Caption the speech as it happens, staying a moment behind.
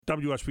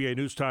WSBA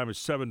News Time is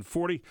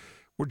 7:40.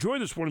 We're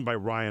joined this morning by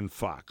Ryan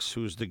Fox,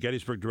 who is the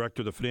Gettysburg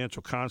Director of the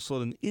Financial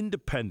Consulate, an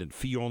independent,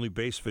 fee-only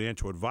based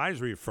financial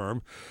advisory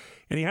firm.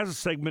 And he has a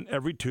segment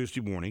every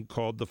Tuesday morning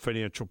called The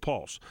Financial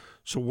Pulse.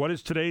 So what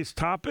is today's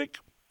topic?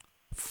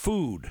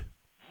 Food.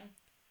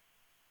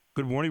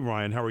 Good morning,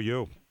 Ryan. How are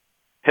you?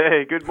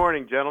 Hey, good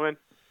morning, gentlemen.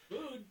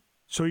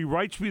 So he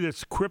writes me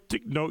this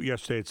cryptic note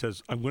yesterday. It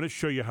says, I'm going to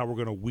show you how we're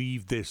going to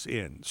weave this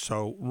in.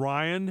 So,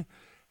 Ryan,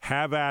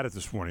 have at it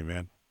this morning,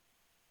 man.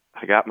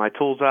 I got my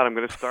tools out. I'm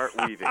going to start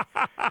weaving.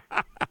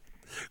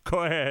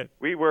 Go ahead.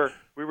 We were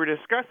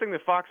discussing the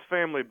Fox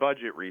family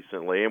budget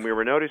recently, and we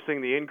were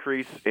noticing the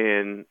increase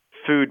in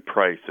food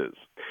prices.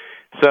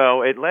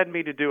 So it led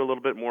me to do a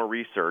little bit more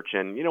research.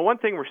 And, you know, one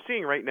thing we're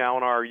seeing right now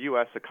in our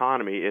U.S.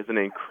 economy is an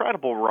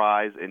incredible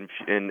rise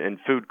in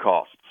food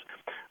costs.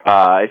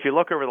 If you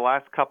look over the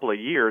last couple of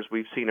years,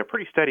 we've seen a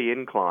pretty steady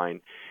incline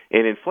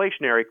in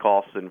inflationary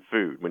costs in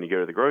food. When you go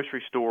to the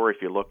grocery store, if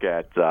you look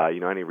at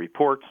any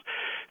reports,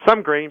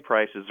 some grain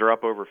prices are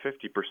up over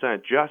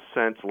 50% just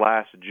since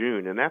last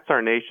June, and that's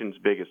our nation's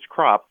biggest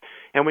crop.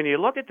 And when you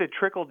look at the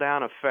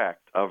trickle-down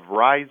effect of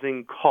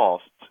rising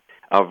costs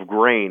of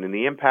grain and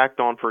the impact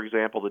on, for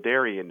example, the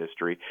dairy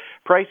industry,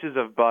 prices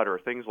of butter,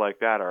 things like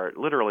that are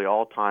literally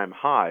all-time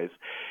highs.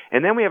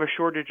 And then we have a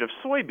shortage of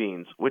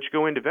soybeans, which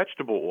go into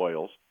vegetable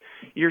oils.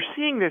 You're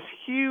seeing this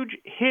huge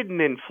hidden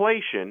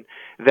inflation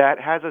that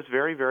has us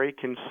very, very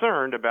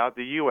concerned about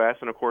the U.S.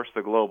 and, of course,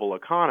 the global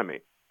economy.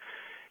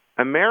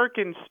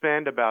 Americans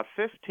spend about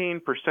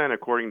 15%,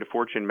 according to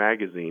Fortune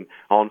magazine,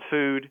 on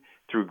food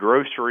through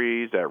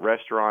groceries, at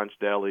restaurants,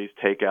 delis,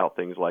 takeout,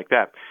 things like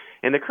that.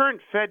 And the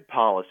current Fed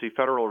policy,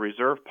 Federal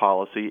Reserve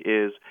policy,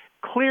 is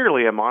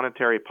clearly a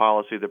monetary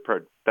policy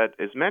that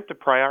is meant to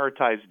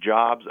prioritize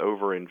jobs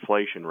over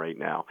inflation right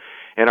now.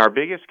 And our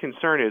biggest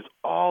concern is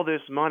all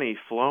this money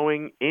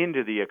flowing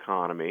into the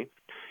economy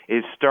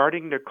is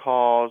starting to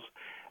cause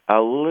a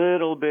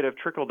little bit of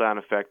trickle-down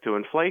effect to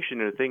inflation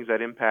and things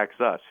that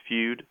impacts us,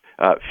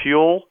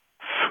 fuel,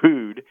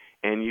 food,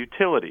 and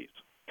utilities.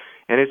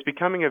 And it's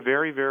becoming a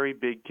very, very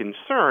big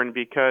concern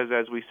because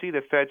as we see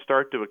the Fed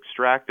start to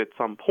extract at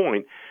some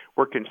point,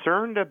 we're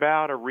concerned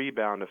about a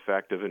rebound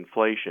effect of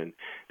inflation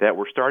that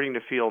we're starting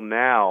to feel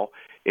now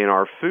in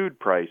our food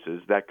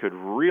prices that could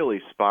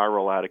really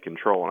spiral out of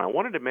control. And I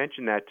wanted to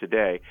mention that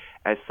today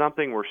as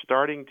something we're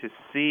starting to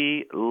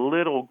see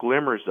little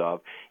glimmers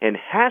of and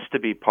has to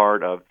be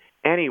part of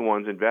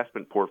anyone's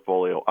investment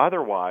portfolio.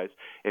 Otherwise,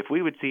 if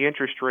we would see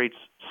interest rates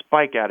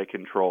spike out of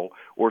control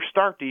or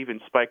start to even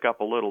spike up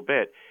a little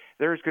bit,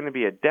 there's going to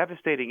be a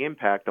devastating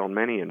impact on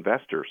many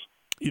investors.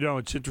 You know,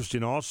 it's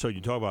interesting also, you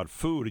talk about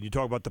food and you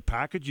talk about the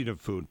packaging of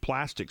food,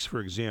 plastics,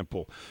 for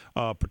example,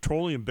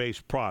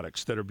 petroleum-based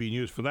products that are being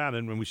used for that.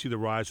 And when we see the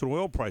rise in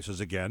oil prices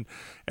again,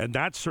 and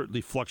that's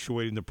certainly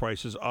fluctuating the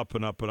prices up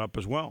and up and up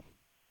as well.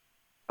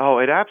 Oh,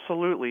 it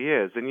absolutely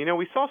is. And, you know,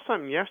 we saw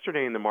something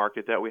yesterday in the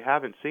market that we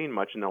haven't seen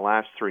much in the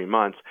last 3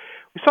 months.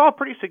 We saw a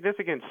pretty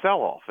significant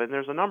sell-off, and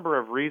there's a number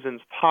of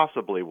reasons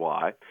possibly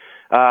why.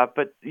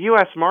 But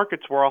U.S.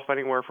 markets were off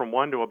anywhere from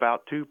 1% to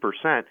about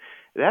 2%.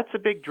 That's a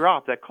big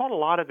drop. That caught a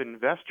lot of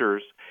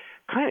investors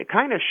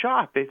kind of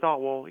shocked. They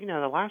thought, well, you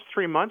know, the last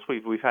 3 months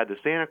we've had the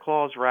Santa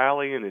Claus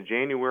rally and the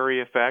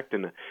January effect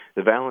and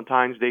the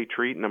Valentine's Day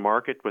treat in the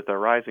market with our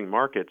rising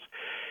markets.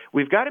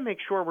 We've got to make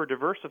sure we're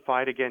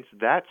diversified against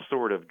that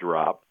sort of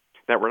drop,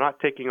 that we're not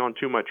taking on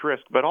too much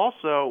risk, but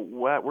also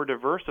we're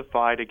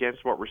diversified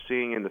against what we're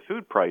seeing in the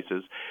food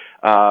prices,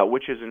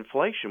 which is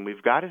inflation.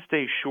 We've got to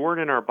stay short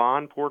in our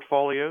bond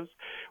portfolios.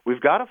 We've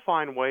got to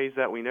find ways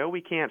that we know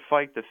we can't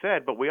fight the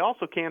Fed, but we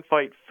also can't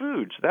fight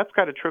food. So that's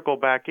got to trickle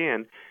back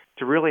in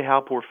to really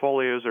how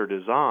portfolios are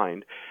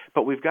designed.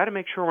 But we've got to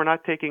make sure we're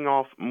not taking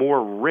off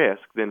more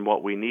risk than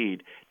what we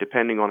need,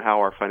 depending on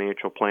how our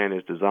financial plan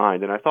is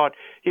designed. And I thought,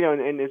 you know,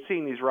 and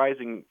seeing these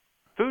rising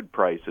food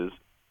prices,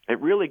 it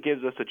really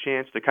gives us a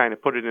chance to kind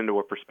of put it into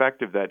a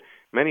perspective that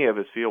many of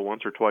us feel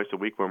once or twice a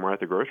week when we're at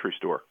the grocery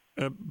store.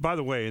 By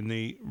the way, in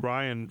the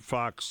Ryan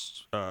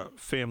Fox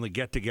family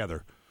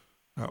get-together,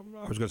 I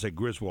was going to say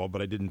Griswold,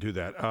 but I didn't do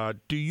that.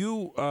 Do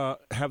you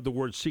have the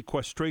word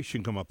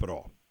sequestration come up at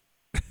all?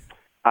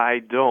 I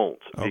don't,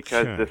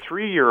 because the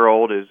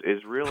 3-year-old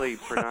is really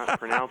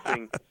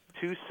pronouncing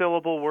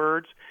two-syllable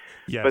words.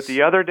 Yes. But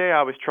the other day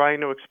I was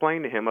trying to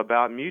explain to him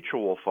about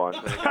mutual funds,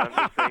 and I got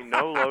him to say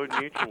no-load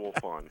mutual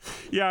fund.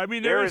 Yeah, I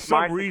mean, there is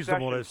some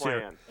reasonableness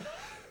here.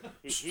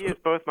 He is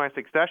both my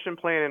succession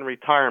plan and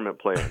retirement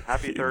plan.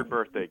 Happy third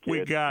birthday, kid.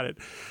 We got it.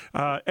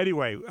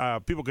 Anyway,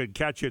 people can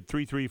catch you at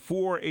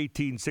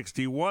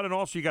 334-1861. And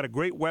also, you got a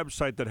great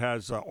website that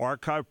has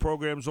archive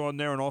programs on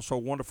there and also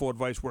wonderful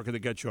advice. Where can they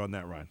get you on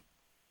that, Ryan?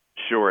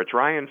 Sure. It's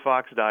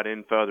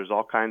ryanfox.info. There's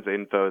all kinds of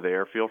info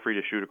there. Feel free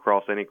to shoot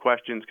across any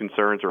questions,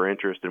 concerns, or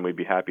interest, and we'd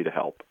be happy to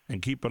help.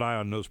 And keep an eye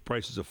on those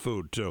prices of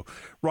food, too.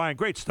 Ryan,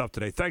 great stuff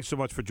today. Thanks so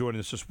much for joining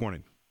us this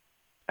morning.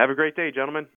 Have a great day, gentlemen.